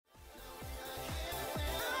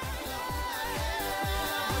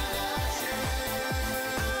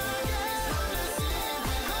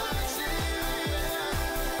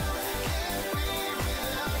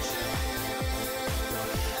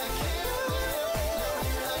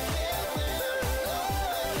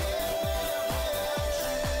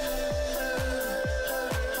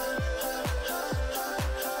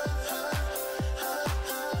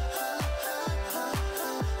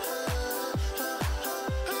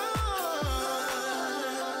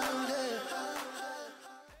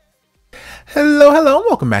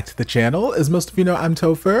Welcome back to the channel. As most of you know, I'm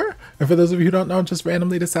Topher. And for those of you who don't know, just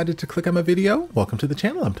randomly decided to click on my video, welcome to the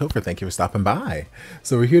channel. I'm Topher. Thank you for stopping by.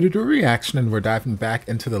 So we're here to do a reaction and we're diving back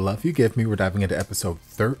into The Love You Give Me. We're diving into episode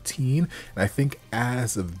 13. And I think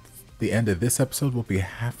as of the end of this episode, we'll be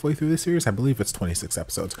halfway through the series. I believe it's 26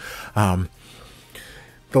 episodes. The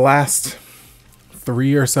last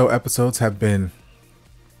 3 or so episodes have been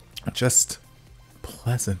just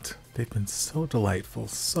pleasant. They've been so delightful,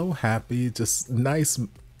 so happy, just nice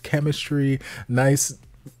chemistry, nice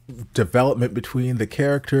development between the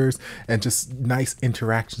characters, and just nice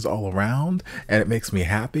interactions all around. And it makes me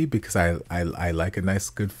happy because I like a nice,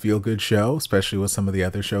 good, feel-good show, especially with some of the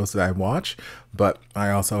other shows that I watch. But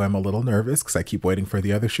I also am a little nervous because I keep waiting for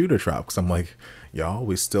the other shoe to drop, because I'm like, y'all,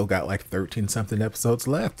 we still got like 13-something episodes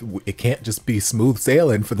left. It can't just be smooth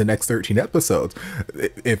sailing for the next 13 episodes.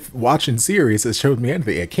 If watching series has showed me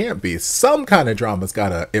anything, it can't be. Some kind of drama's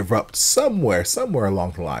gotta erupt somewhere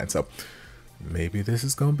along the line. So maybe this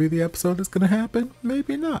is gonna be the episode that's gonna happen.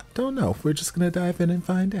 Maybe not. Don't know. We're just gonna dive in and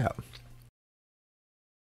find out.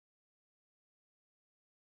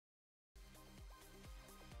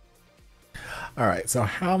 Alright, so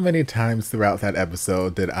how many times throughout that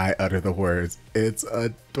episode did I utter the words, "It's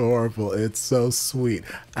adorable, it's so sweet"?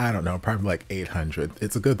 I don't know, probably like 800.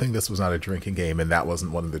 It's a good thing this was not a drinking game and that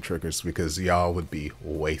wasn't one of the triggers, because y'all would be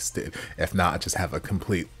wasted. If not, just have a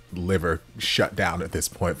complete liver shut down at this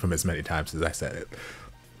point from as many times as I said it.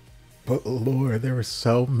 But Lord, there were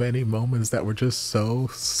so many moments that were just so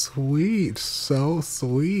sweet, so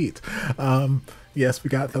sweet. Yes, we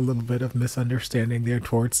got the little bit of misunderstanding there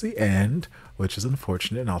towards the end, which is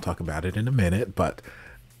unfortunate, and I'll talk about it in a minute, but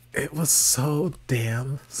it was so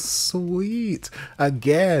damn sweet.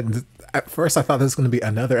 Again, at first I thought this was going to be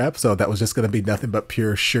another episode that was just going to be nothing but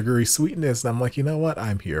pure sugary sweetness, and I'm like, you know what?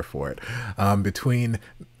 I'm here for it. Between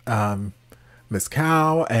Miss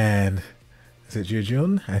Cow and is it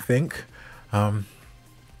Jujun, I think, and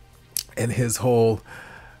his whole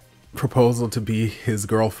proposal to be his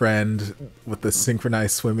girlfriend with the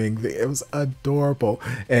synchronized swimming, it was adorable.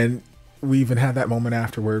 And we even had that moment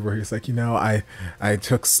afterward where he's like, you know, I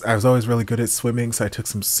was always really good at swimming, so I took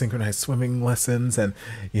some synchronized swimming lessons, and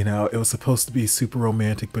you know, it was supposed to be super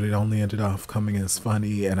romantic, but it only ended off coming as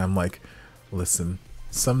funny. And I'm like, listen,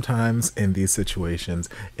 sometimes in these situations,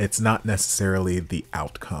 it's not necessarily the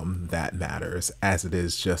outcome that matters, as it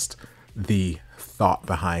is just the thought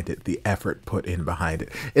behind it, the effort put in behind it.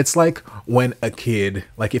 It's like when a kid,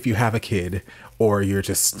 like if you have a kid or you're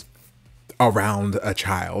just around a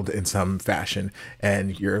child in some fashion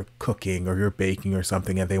and you're cooking or you're baking or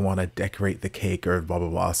something and they want to decorate the cake or blah blah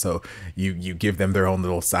blah, so you give them their own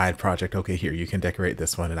little side project. Okay, here, you can decorate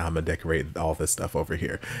this one and I'm gonna decorate all this stuff over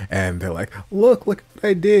here. And they're like, look what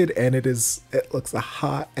I did, and it looks a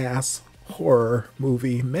hot ass horror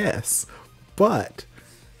movie mess, but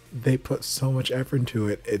they put so much effort into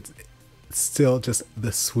it. It's still just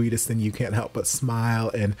the sweetest thing. You can't help but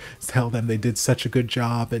smile and tell them they did such a good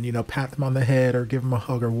job, and you know, pat them on the head or give them a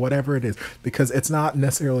hug or whatever it is, because it's not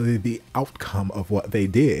necessarily the outcome of what they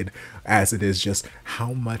did, as it is just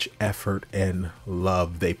how much effort and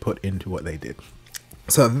love they put into what they did.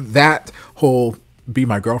 So that whole "be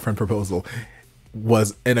my girlfriend" proposal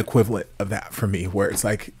was an equivalent of that for me, where it's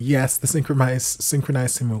like, yes, the synchronized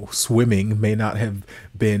swimming may not have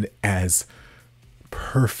been as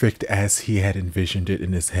perfect as he had envisioned it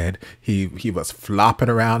in his head. He was flopping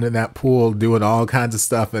around in that pool doing all kinds of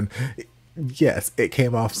stuff, and yes, it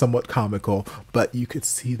came off somewhat comical, but you could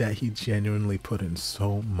see that he genuinely put in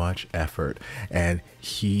so much effort, and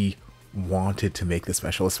he wanted to make this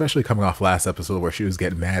special, especially coming off last episode where she was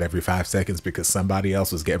getting mad every 5 seconds because somebody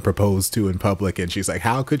else was getting proposed to in public, and she's like,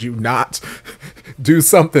 how could you not do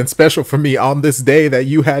something special for me on this day that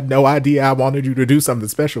you had no idea I wanted you to do something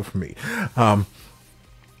special for me?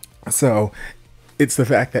 So it's the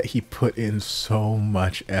fact that he put in so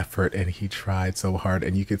much effort and he tried so hard,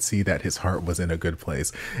 and you could see that his heart was in a good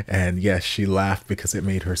place. And yes, she laughed because it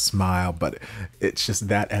made her smile, but it's just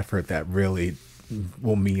that effort that really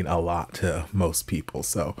will mean a lot to most people.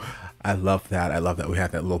 So I love that. I love that we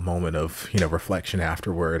had that little moment of, you know, reflection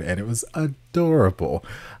afterward, and it was adorable.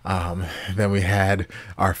 Then we had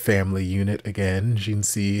our family unit again, Xin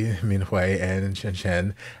Qi, Minhui, and Chen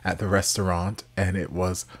Chen at the restaurant, and it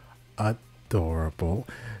was adorable.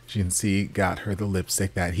 Xin Qi got her the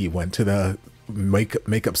lipstick that he went to the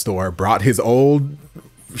makeup store, brought his old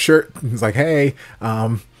shirt. He's like, hey,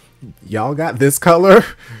 y'all got this color?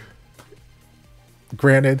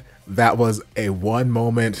 Granted, that was a one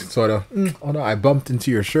moment sort of, oh no, I bumped into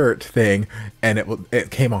your shirt thing, and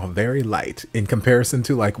it came off very light in comparison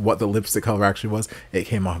to like what the lipstick color actually was. It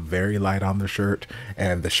came off very light on the shirt,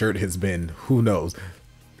 and the shirt has been, who knows,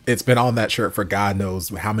 it's been on that shirt for God knows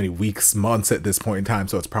how many weeks, months at this point in time,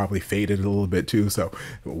 so it's probably faded a little bit too. So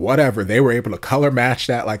whatever, they were able to color match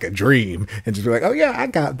that like a dream and just be like, oh yeah, I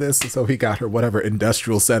got this. And so he got her whatever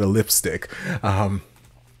industrial set of lipstick, and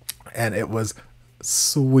it was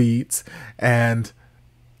sweet. And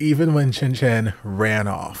even when Xin Qi ran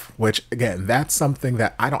off, which again, that's something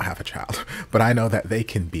that I don't have a child, but I know that they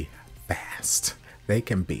can be fast. They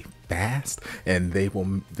can be fast, and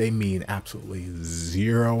they mean absolutely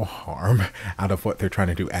zero harm out of what they're trying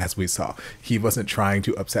to do. As we saw, he wasn't trying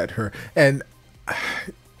to upset her, and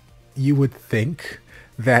you would think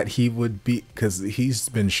that he would be, because he's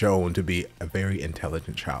been shown to be a very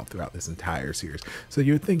intelligent child throughout this entire series, so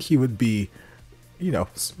you would think he would be, you know,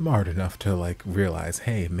 smart enough to like realize,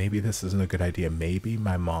 hey, maybe this isn't a good idea, maybe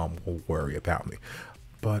my mom will worry about me.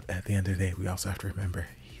 But at the end of the day, we also have to remember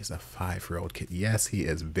he's a 5-year-old kid. Yes, he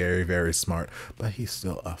is very, very smart, but he's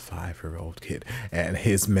still a 5-year-old kid. And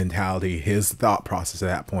his mentality, his thought process at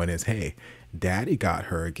that point is, hey, daddy got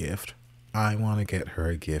her a gift. I want to get her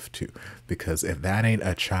a gift too. Because if that ain't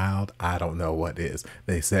a child, I don't know what is.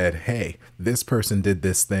 They said, hey, this person did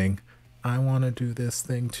this thing. I want to do this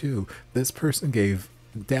thing too. This person gave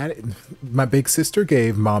daddy, my big sister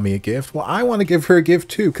gave mommy a gift. Well, I want to give her a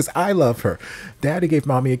gift too because I love her. Daddy gave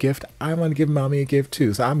mommy a gift. I want to give mommy a gift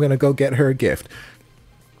too. So I'm going to go get her a gift.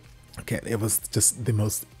 Again, it was just the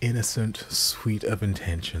most innocent, sweet of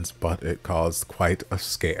intentions, but it caused quite a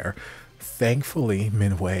scare. Thankfully,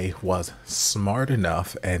 Minwei was smart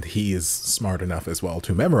enough, and he is smart enough as well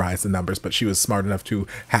to memorize the numbers, but she was smart enough to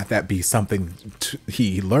have that be something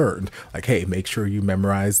he learned. Like, hey, make sure you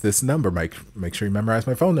memorize this number. Make sure you memorize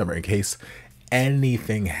my phone number in case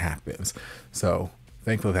anything happens. So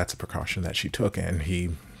thankfully, that's a precaution that she took, and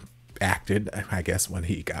he acted, I guess, when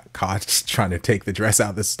he got caught trying to take the dress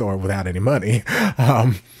out of the store without any money.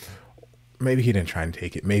 Maybe he didn't try and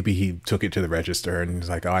take it. Maybe he took it to the register and was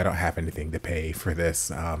like, oh, I don't have anything to pay for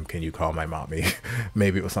this. Can you call my mommy?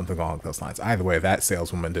 Maybe it was something along those lines. Either way, that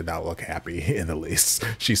saleswoman did not look happy in the least.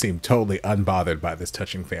 She seemed totally unbothered by this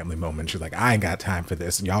touching family moment. She's like, I ain't got time for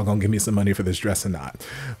this. Y'all gonna give me some money for this dress or not?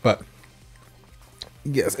 But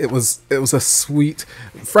yes, it was a sweet,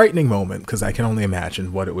 frightening moment, because I can only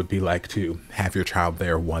imagine what it would be like to have your child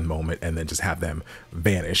there one moment and then just have them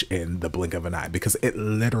vanish in the blink of an eye, because it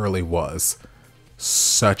literally was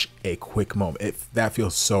such a quick moment. That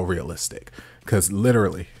feels so realistic, because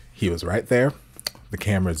literally he was right there. The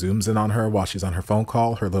camera zooms in on her while she's on her phone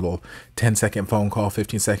call, her little 10-second phone call,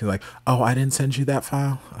 15 seconds, like, oh, I didn't send you that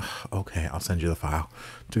file? Okay, I'll send you the file.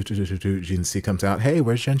 Xin Qi comes out, hey,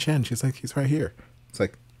 where's Xin Qi? She's like, he's right here. It's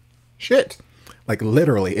like, shit. Like,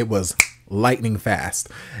 literally, it was lightning fast.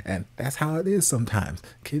 And that's how it is sometimes.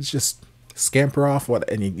 Kids just scamper off,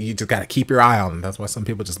 and you just got to keep your eye on them. That's why some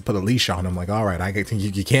people just put a leash on them. Like, all right,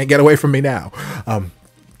 you can't get away from me now.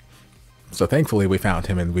 So thankfully, we found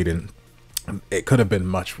him, and we didn't. It could have been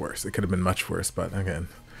much worse. It could have been much worse. But again,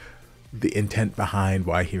 the intent behind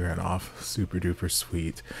why he ran off, super duper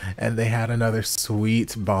sweet. And they had another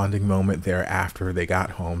sweet bonding moment there after they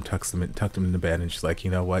got home, tucked him into bed, and she's like,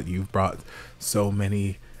 you know what, you've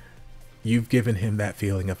given him that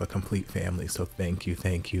feeling of a complete family, so thank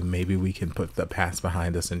you. Maybe we can put the past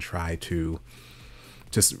behind us and try to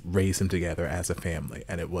just raise him together as a family.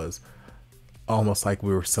 And it was almost like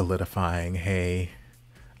we were solidifying, hey,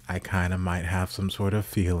 I kind of might have some sort of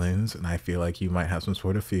feelings, and I feel like you might have some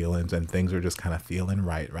sort of feelings, and things are just kind of feeling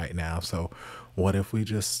right now. So what if we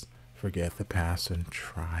just forget the past and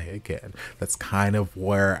try again? That's kind of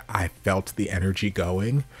where I felt the energy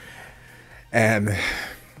going. And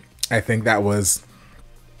I think that was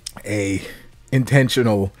a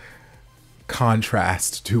intentional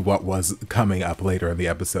contrast to what was coming up later in the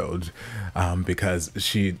episode, because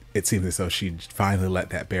it seemed as though she finally let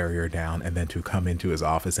that barrier down, and then to come into his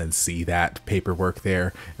office and see that paperwork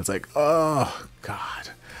there, it's like, oh god.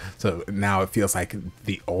 So now it feels like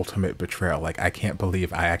the ultimate betrayal. Like, I can't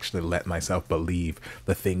believe I actually let myself believe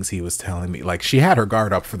the things he was telling me. Like, she had her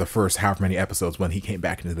guard up for the first however many episodes when he came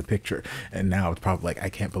back into the picture, and now it's probably like, I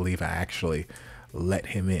can't believe I actually let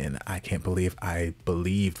him in. I can't believe I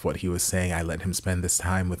believed what he was saying. I let him spend this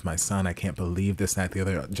time with my son. I can't believe this, that, the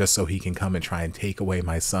other, just so he can come and try and take away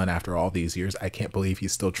my son after all these years. I can't believe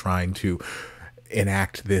he's still trying to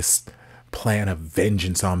enact this plan of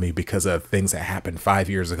vengeance on me because of things that happened 5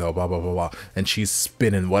 years ago, blah, blah, blah, blah. And she's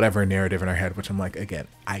spinning whatever narrative in her head, which I'm like, again,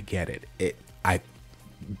 I get it.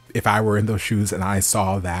 if I were in those shoes and I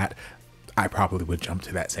saw that, I probably would jump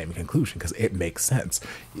to that same conclusion because it makes sense.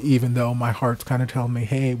 Even though my heart's kind of telling me,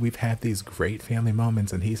 hey, we've had these great family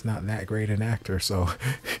moments and he's not that great an actor. So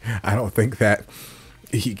I don't think that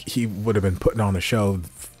he would have been putting on the show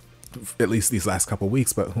at least these last couple of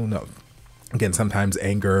weeks, but who knows? Again, sometimes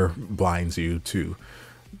anger blinds you to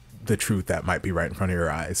the truth that might be right in front of your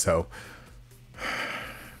eyes. So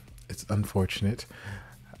it's unfortunate.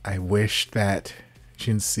 I wish that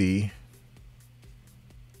Xin Qi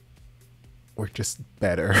were just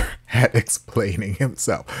better at explaining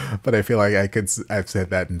himself. But I feel like I've said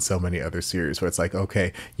that in so many other series where it's like,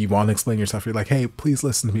 okay, you want to explain yourself. You're like, hey, please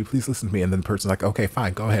listen to me. Please listen to me. And then the person's like, okay,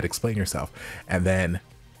 fine, go ahead, explain yourself. And then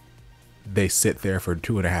they sit there for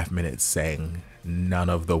 2.5 minutes saying none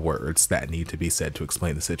of the words that need to be said to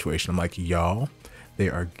explain the situation. I'm like, y'all, they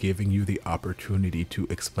are giving you the opportunity to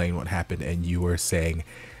explain what happened, and you are saying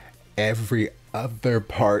every other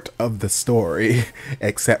part of the story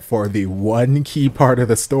except for the one key part of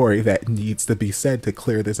the story that needs to be said to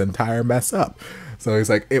clear this entire mess up. So he's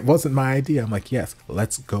like, it wasn't my idea. I'm like, yes,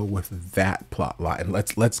 let's go with that plot line.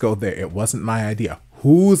 Let's go there. It wasn't my idea.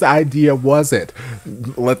 Whose idea was it?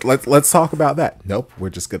 Let's talk about that. Nope, we're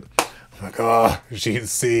just gonna, I'm like, oh, Xin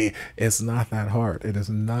Qi. It's not that hard. It is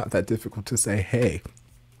not that difficult to say, hey,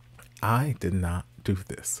 I did not do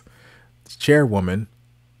this. Chairwoman,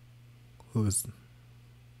 who's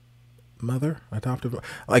mother, adoptive,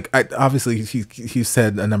 like, obviously he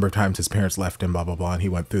said a number of times his parents left him, blah blah blah, and he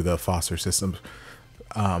went through the foster system.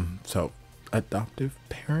 So adoptive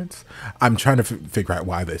parents. I'm trying to figure out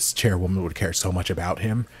why this chairwoman would care so much about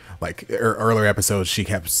him. Like earlier episodes, she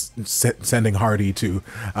kept sending Hardy to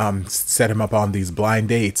set him up on these blind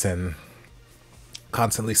dates and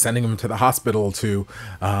constantly sending him to the hospital to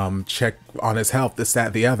check on his health, this,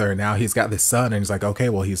 that, the other. And now he's got this son, and he's like, okay,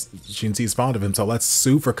 well, Xin Qi's fond of him, so let's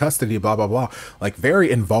sue for custody, blah, blah, blah. Like,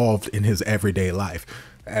 very involved in his everyday life,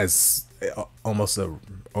 as almost a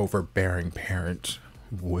overbearing parent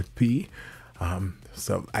would be.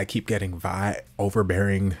 So I keep getting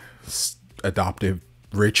overbearing, adoptive,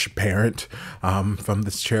 rich parent from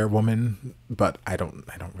this chairwoman, but I don't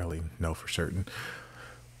really know for certain.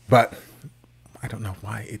 But I don't know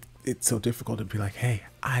why it's so difficult to be like, hey,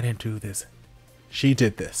 I didn't do this. She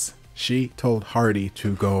did this. She told Hardy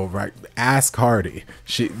to go right. Ask Hardy.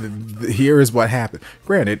 Here is what happened.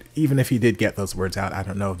 Granted, even if he did get those words out, I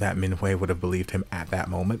don't know if that Minhui would have believed him at that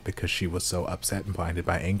moment because she was so upset and blinded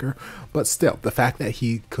by anger. But still, the fact that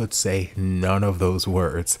he could say none of those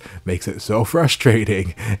words makes it so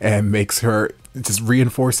frustrating and makes her, just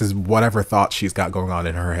reinforces whatever thoughts she's got going on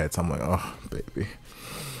in her head. So I'm like, oh, baby.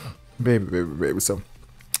 Baby. So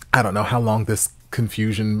I don't know how long this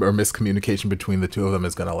confusion or miscommunication between the two of them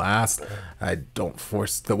is going to last. I don't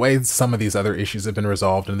foresee, the way some of these other issues have been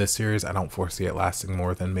resolved in this series, I don't foresee it lasting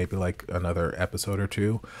more than maybe like another episode or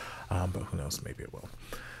two. But who knows, maybe it will.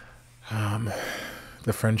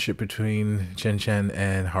 The friendship between Chen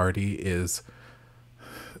and Hardy is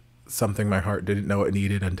something my heart didn't know it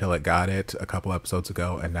needed until it got it a couple episodes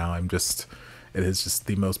ago, and now it is just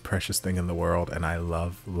the most precious thing in the world, and I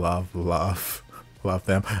love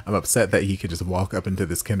them. I'm upset that he could just walk up into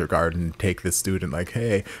this kindergarten and take this student, like,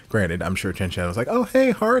 hey, granted, I'm sure Chen was like, oh,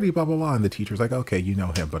 hey, Hardy, blah, blah, blah. And the teacher's like, okay, you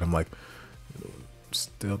know him. But I'm like,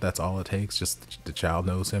 still, that's all it takes. Just the child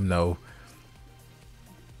knows him. No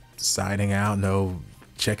signing out, no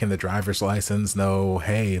checking the driver's license, no,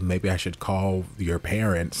 hey, maybe I should call your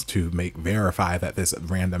parents to verify that this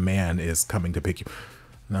random man is coming to pick you.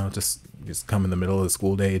 No, just come in the middle of the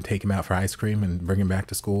school day and take him out for ice cream and bring him back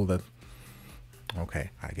to school.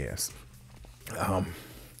 Okay, I guess.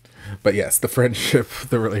 But yes, the friendship,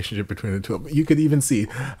 the relationship between the two of them. You could even see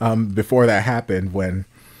before that happened when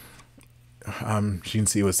Xin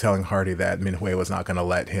Qi was telling Hardy that Minhui was not going to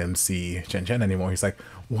let him see Chen anymore. He's like,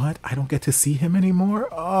 what? I don't get to see him anymore?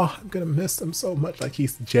 Oh, I'm going to miss him so much. Like, he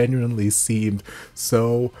genuinely seemed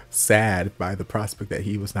so sad by the prospect that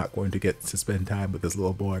he was not going to get to spend time with this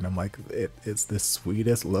little boy. And I'm like, it's the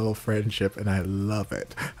sweetest little friendship, and I love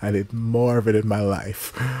it. I need more of it in my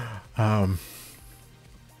life.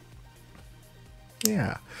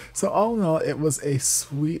 Yeah, so all in all, it was a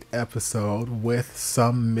sweet episode with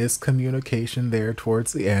some miscommunication there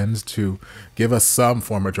towards the end to give us some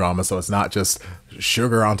form of drama, so it's not just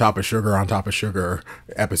sugar on top of sugar on top of sugar,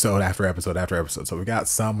 episode after episode after episode. So we got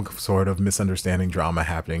some sort of misunderstanding drama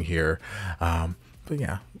happening here, but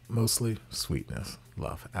yeah, mostly sweetness.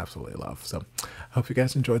 love, absolutely love. So hope you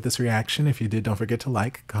guys enjoyed this reaction. If you did, don't forget to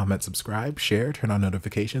like, comment, subscribe, share, turn on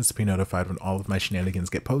notifications to be notified when all of my shenanigans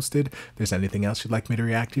get posted. If there's anything else you'd like me to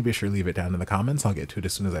react to, be sure to leave it down in the comments. I'll get to it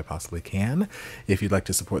as soon as I possibly can. If you'd like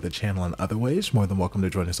to support the channel in other ways, more than welcome to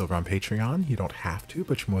join us over on Patreon. You don't have to,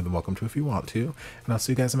 but you're more than welcome to if you want to. And I'll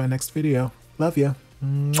see you guys in my next video. Love ya.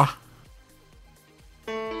 Mwah.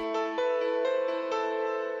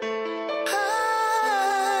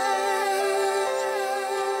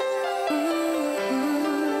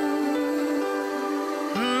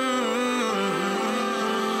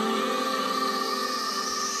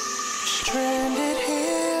 Stranded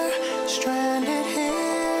here, stranded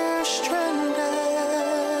here, stranded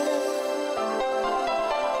here,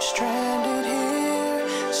 stranded here,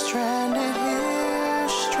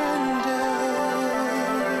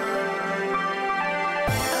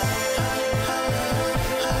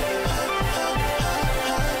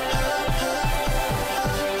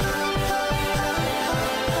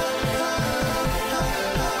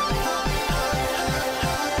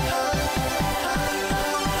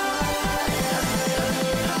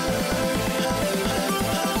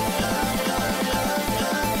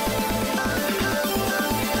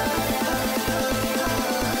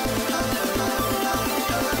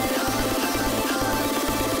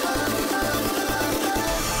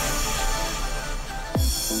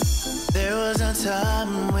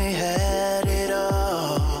 time we had